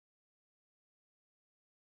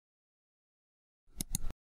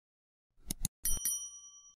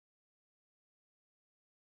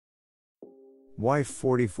Wife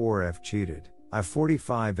 44F cheated. I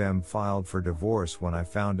 45M filed for divorce when I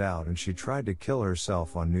found out, and she tried to kill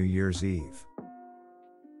herself on New Year's Eve.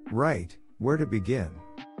 Right, where to begin?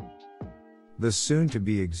 The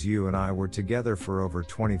soon-to-be ex-you and I were together for over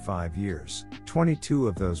 25 years, 22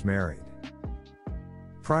 of those married.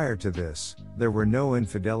 Prior to this, there were no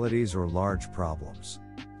infidelities or large problems.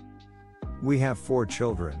 We have 4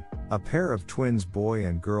 children, a pair of twins, boy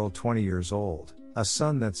and girl 20 years old, a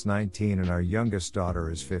son that's 19, and our youngest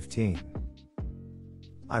daughter is 15.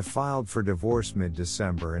 I filed for divorce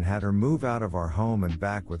mid-December and had her move out of our home and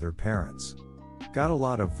back with her parents. Got a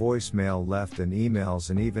lot of voicemail left and emails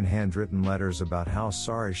and even handwritten letters about how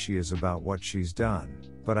sorry she is about what she's done,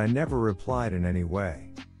 but I never replied in any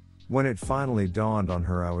way. When it finally dawned on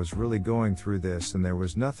her I was really going through this and there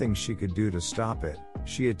was nothing she could do to stop it,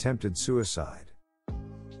 she attempted suicide.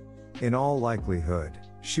 In all likelihood,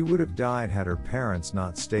 she would have died had her parents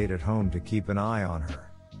not stayed at home to keep an eye on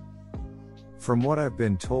her. From what I've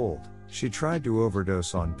been told, she tried to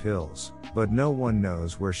overdose on pills, but no one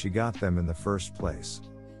knows where she got them in the first place.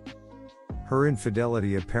 Her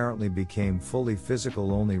infidelity apparently became fully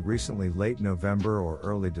physical only recently, late November or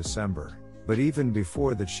early December, but even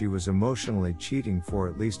before that she was emotionally cheating for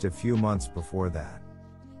at least a few months before that.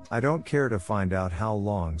 I don't care to find out how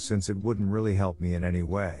long, since it wouldn't really help me in any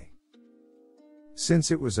way.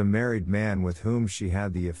 Since it was a married man with whom she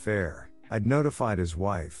had the affair, I'd notified his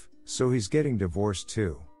wife, so he's getting divorced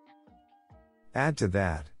too. Add to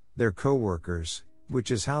that, they're co-workers,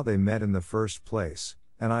 which is how they met in the first place,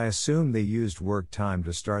 and I assume they used work time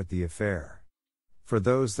to start the affair. For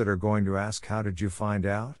those that are going to ask, how did you find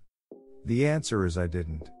out? The answer is I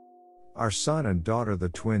didn't. Our son and daughter, the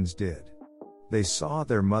twins, did. They saw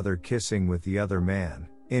their mother kissing with the other man,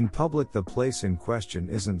 in public. The place in question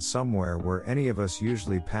isn't somewhere where any of us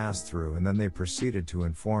usually pass through, and then they proceeded to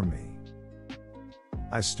inform me.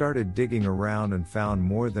 I started digging around and found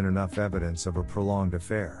more than enough evidence of a prolonged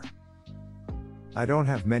affair. I don't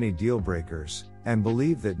have many deal breakers, and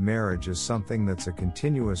believe that marriage is something that's a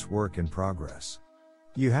continuous work in progress.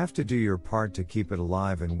 You have to do your part to keep it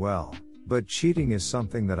alive and well, but cheating is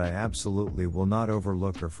something that I absolutely will not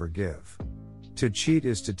overlook or forgive. To cheat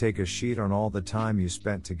is to take a sheet on all the time you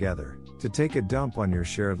spent together, to take a dump on your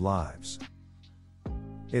shared lives.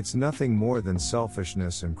 It's nothing more than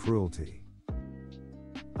selfishness and cruelty.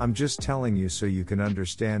 I'm just telling you so you can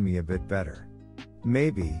understand me a bit better.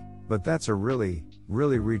 Maybe, but that's a really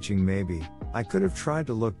reaching maybe, I could have tried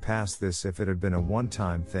to look past this if it had been a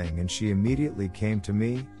one-time thing and she immediately came to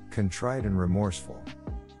me, contrite and remorseful.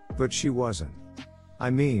 But she wasn't. I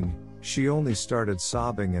mean, she only started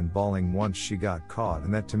sobbing and bawling once she got caught,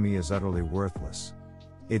 and that to me is utterly worthless.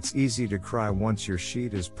 It's easy to cry once your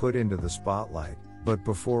sheet is put into the spotlight, but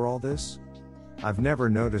before all this? I've never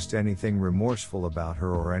noticed anything remorseful about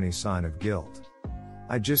her or any sign of guilt.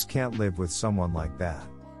 I just can't live with someone like that.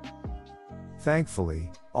 Thankfully,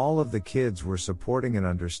 all of the kids were supporting and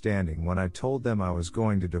understanding when I told them I was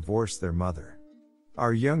going to divorce their mother.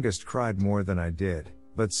 Our youngest cried more than I did,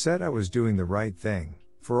 but said I was doing the right thing,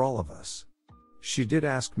 for all of us. She did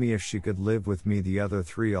ask me if she could live with me. The other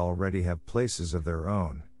 3 already have places of their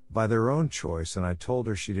own, by their own choice, and I told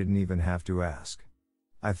her she didn't even have to ask.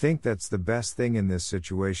 I think that's the best thing in this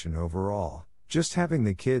situation overall, just having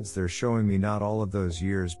the kids there, showing me not all of those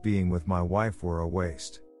years being with my wife were a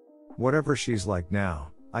waste. Whatever she's like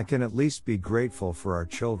now, I can at least be grateful for our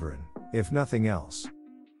children, if nothing else.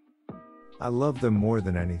 I love them more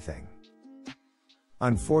than anything.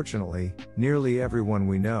 Unfortunately, nearly everyone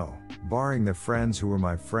we know, barring the friends who were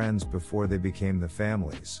my friends before they became the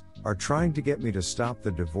families, are trying to get me to stop the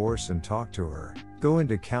divorce and talk to her, go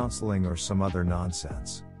into counseling or some other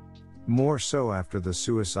nonsense. More so after the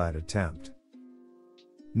suicide attempt.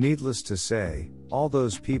 Needless to say, all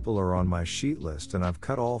those people are on my sheet list and I've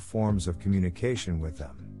cut all forms of communication with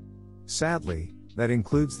them. Sadly, that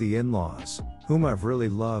includes the in-laws, whom I've really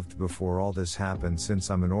loved before all this happened,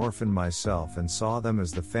 since I'm an orphan myself and saw them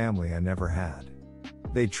as the family I never had.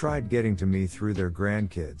 They tried getting to me through their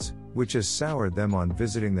grandkids, which has soured them on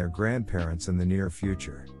visiting their grandparents in the near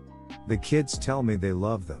future. The kids tell me they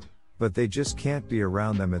love them, but they just can't be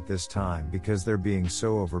around them at this time because they're being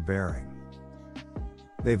so overbearing.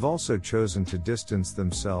 They've also chosen to distance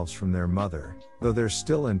themselves from their mother, though they're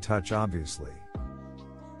still in touch obviously.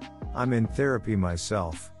 I'm in therapy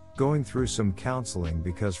myself, going through some counseling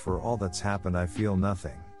because for all that's happened I feel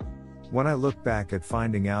nothing. When I look back at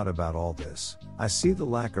finding out about all this, I see the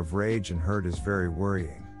lack of rage and hurt is very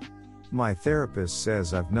worrying. My therapist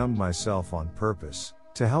says I've numbed myself on purpose,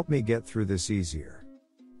 to help me get through this easier.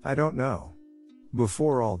 I don't know.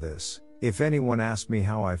 Before all this, If anyone asked me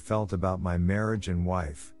how I felt about my marriage and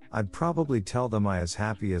wife, I'd probably tell them I was as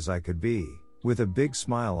happy as I could be, with a big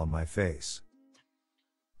smile on my face.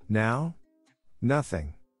 Now?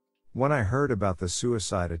 Nothing. When I heard about the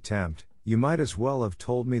suicide attempt, you might as well have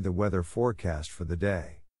told me the weather forecast for the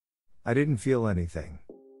day. I didn't feel anything.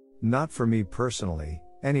 Not for me personally,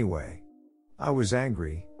 anyway. I was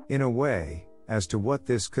angry, in a way, as to what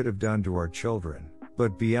this could have done to our children,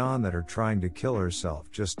 but beyond that, her trying to kill herself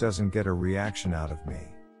just doesn't get a reaction out of me.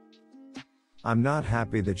 I'm not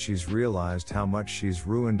happy that she's realized how much she's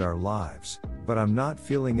ruined our lives, but I'm not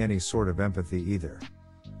feeling any sort of empathy either.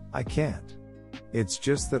 I can't. It's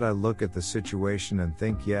just that I look at the situation and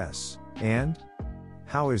think, yes, and?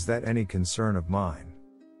 How is that any concern of mine?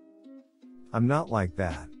 I'm not like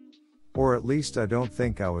that. Or at least I don't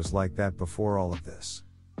think I was like that before all of this.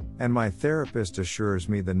 And my therapist assures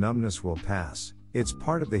me the numbness will pass, it's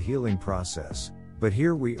part of the healing process, but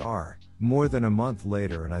here we are, more than a month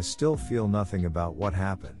later, and I still feel nothing about what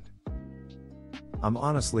happened. I'm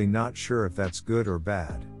honestly not sure if that's good or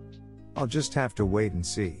bad. I'll just have to wait and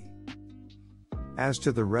see. As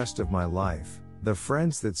to the rest of my life, the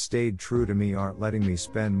friends that stayed true to me aren't letting me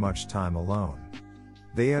spend much time alone.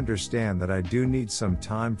 They understand that I do need some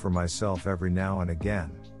time for myself every now and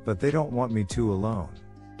again, but they don't want me too alone.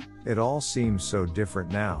 It all seems so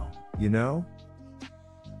different now, you know?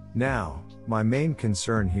 Now, my main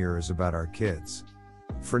concern here is about our kids.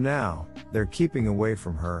 For now, they're keeping away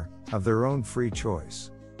from her, of their own free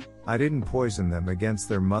choice. I didn't poison them against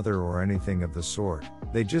their mother or anything of the sort,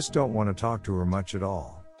 they just don't want to talk to her much at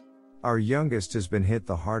all. Our youngest has been hit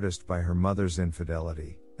the hardest by her mother's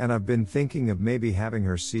infidelity, and I've been thinking of maybe having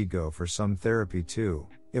her go for some therapy too,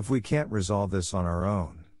 if we can't resolve this on our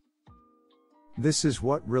own. This is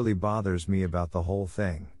what really bothers me about the whole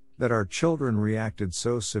thing, that our children reacted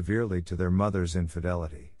so severely to their mother's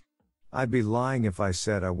infidelity. I'd be lying if I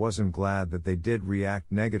said I wasn't glad that they did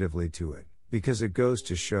react negatively to it, because it goes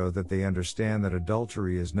to show that they understand that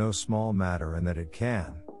adultery is no small matter and that it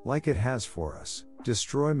can, like it has for us,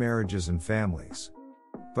 destroy marriages and families.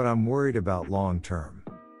 But I'm worried about long term.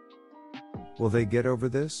 Will they get over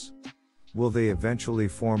this? Will they eventually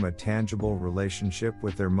form a tangible relationship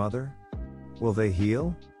with their mother? Will they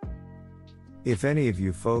heal? If any of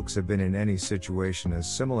you folks have been in any situation as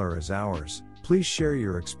similar as ours, please share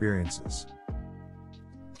your experiences.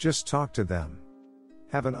 Just talk to them.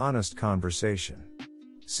 Have an honest conversation.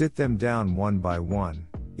 Sit them down one by one,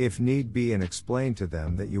 if need be, and explain to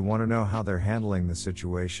them that you want to know how they're handling the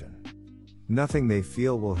situation. Nothing they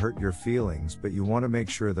feel will hurt your feelings, but you want to make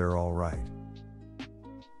sure they're all right.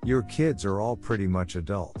 Your kids are all pretty much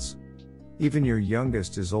adults. Even your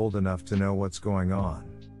youngest is old enough to know what's going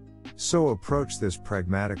on. So approach this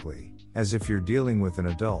pragmatically, as if you're dealing with an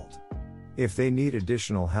adult. If they need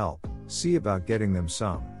additional help, see about getting them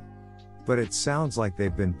some. But it sounds like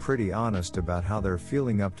they've been pretty honest about how they're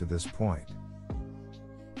feeling up to this point.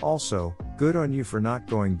 Also, good on you for not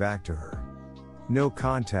going back to her. No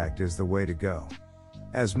contact is the way to go.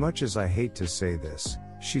 As much as I hate to say this,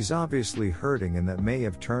 she's obviously hurting, and that may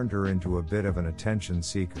have turned her into a bit of an attention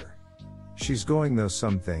seeker. She's going through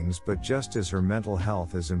some things, but just as her mental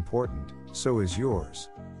health is important, so is yours.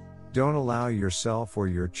 Don't allow yourself or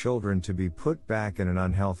your children to be put back in an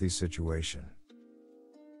unhealthy situation.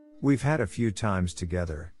 We've had a few times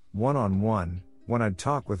together, one-on-one, when I'd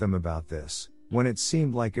talk with them about this, when it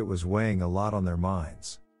seemed like it was weighing a lot on their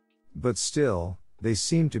minds. But still, they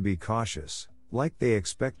seem to be cautious, like they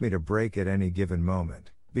expect me to break at any given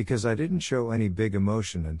moment, because I didn't show any big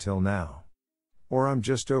emotion until now. Or I'm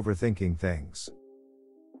just overthinking things.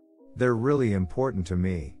 They're really important to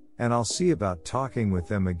me, and I'll see about talking with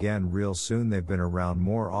them again real soon. They've been around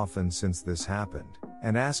more often since this happened,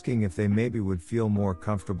 and asking if they maybe would feel more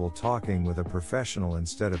comfortable talking with a professional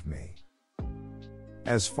instead of me.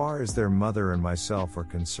 As far as their mother and myself are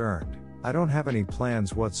concerned, I don't have any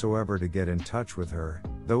plans whatsoever to get in touch with her,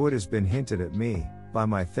 though it has been hinted at me, by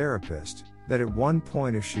my therapist, that at one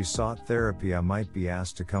point if she sought therapy I might be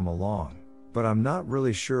asked to come along, but I'm not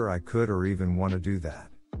really sure I could or even want to do that.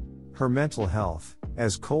 Her mental health,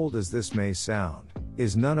 as cold as this may sound,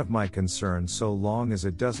 is none of my concern so long as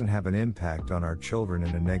it doesn't have an impact on our children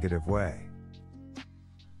in a negative way.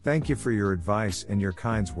 Thank you for your advice and your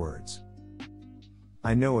kind words.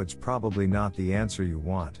 I know it's probably not the answer you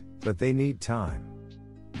want, but they need time.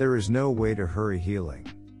 There is no way to hurry healing.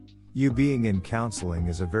 You being in counseling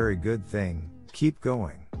is a very good thing, keep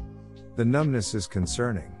going. The numbness is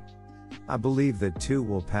concerning. I believe that too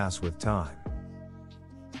will pass with time.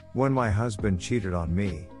 When my husband cheated on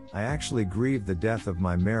me, I actually grieved the death of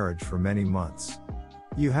my marriage for many months.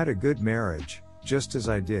 You had a good marriage, just as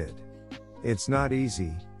I did. It's not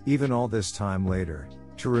easy, even all this time later,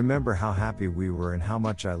 to remember how happy we were and how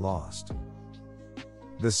much I lost.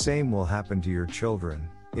 The same will happen to your children,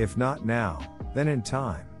 if not now, then in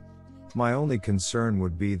time. My only concern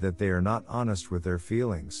would be that they are not honest with their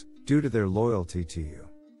feelings, due to their loyalty to you.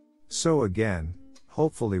 So again,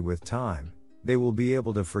 hopefully with time, they will be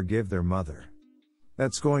able to forgive their mother.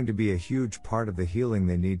 That's going to be a huge part of the healing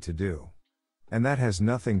they need to do. And that has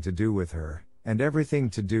nothing to do with her, and everything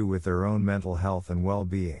to do with their own mental health and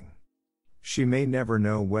well-being. She may never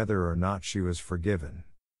know whether or not she was forgiven.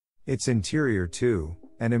 It's interior too,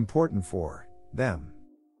 and important for them.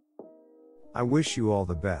 I wish you all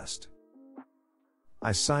the best.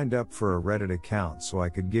 I signed up for a Reddit account so I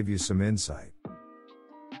could give you some insight.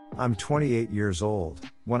 I'm 28 years old.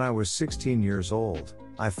 When I was 16 years old,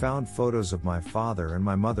 I found photos of my father and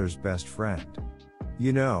my mother's best friend.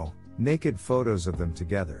 You know, naked photos of them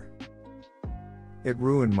together. It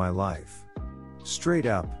ruined my life. Straight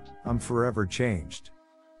up, I'm forever changed.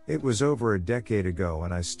 It was over a decade ago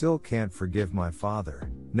and I still can't forgive my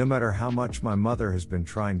father, no matter how much my mother has been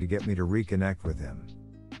trying to get me to reconnect with him.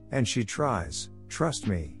 And she tries, trust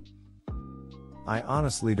me. I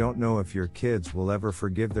honestly don't know if your kids will ever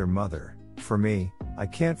forgive their mother. For me, I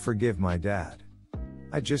can't forgive my dad.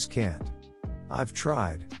 I just can't. I've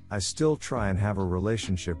tried, I still try and have a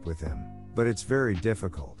relationship with him, but it's very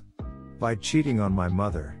difficult. By cheating on my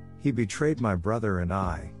mother, he betrayed my brother and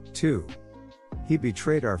I, too. He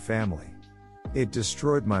betrayed our family. It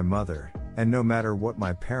destroyed my mother, and no matter what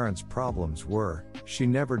my parents' problems were, she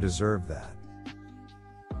never deserved that.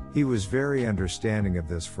 He was very understanding of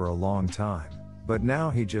this for a long time, but now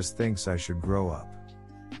he just thinks I should grow up.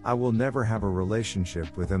 I will never have a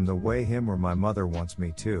relationship with him the way him or my mother wants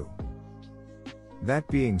me to. That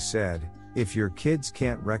being said, if your kids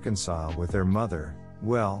can't reconcile with their mother,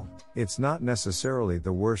 well, it's not necessarily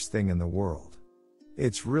the worst thing in the world.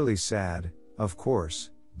 It's really sad, of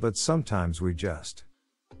course, but sometimes we just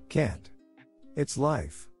can't. It's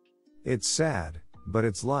life. It's sad, but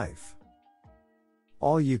it's life.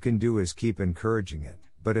 All you can do is keep encouraging it,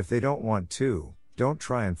 but if they don't want to, don't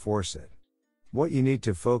try and force it. What you need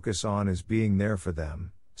to focus on is being there for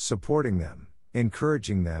them, supporting them,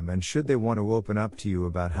 encouraging them, and should they want to open up to you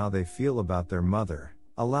about how they feel about their mother,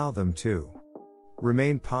 allow them to.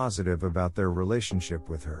 Remain positive about their relationship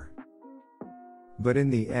with her. But in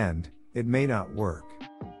the end, it may not work.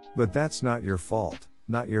 But that's not your fault,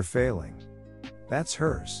 not your failing. That's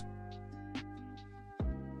hers.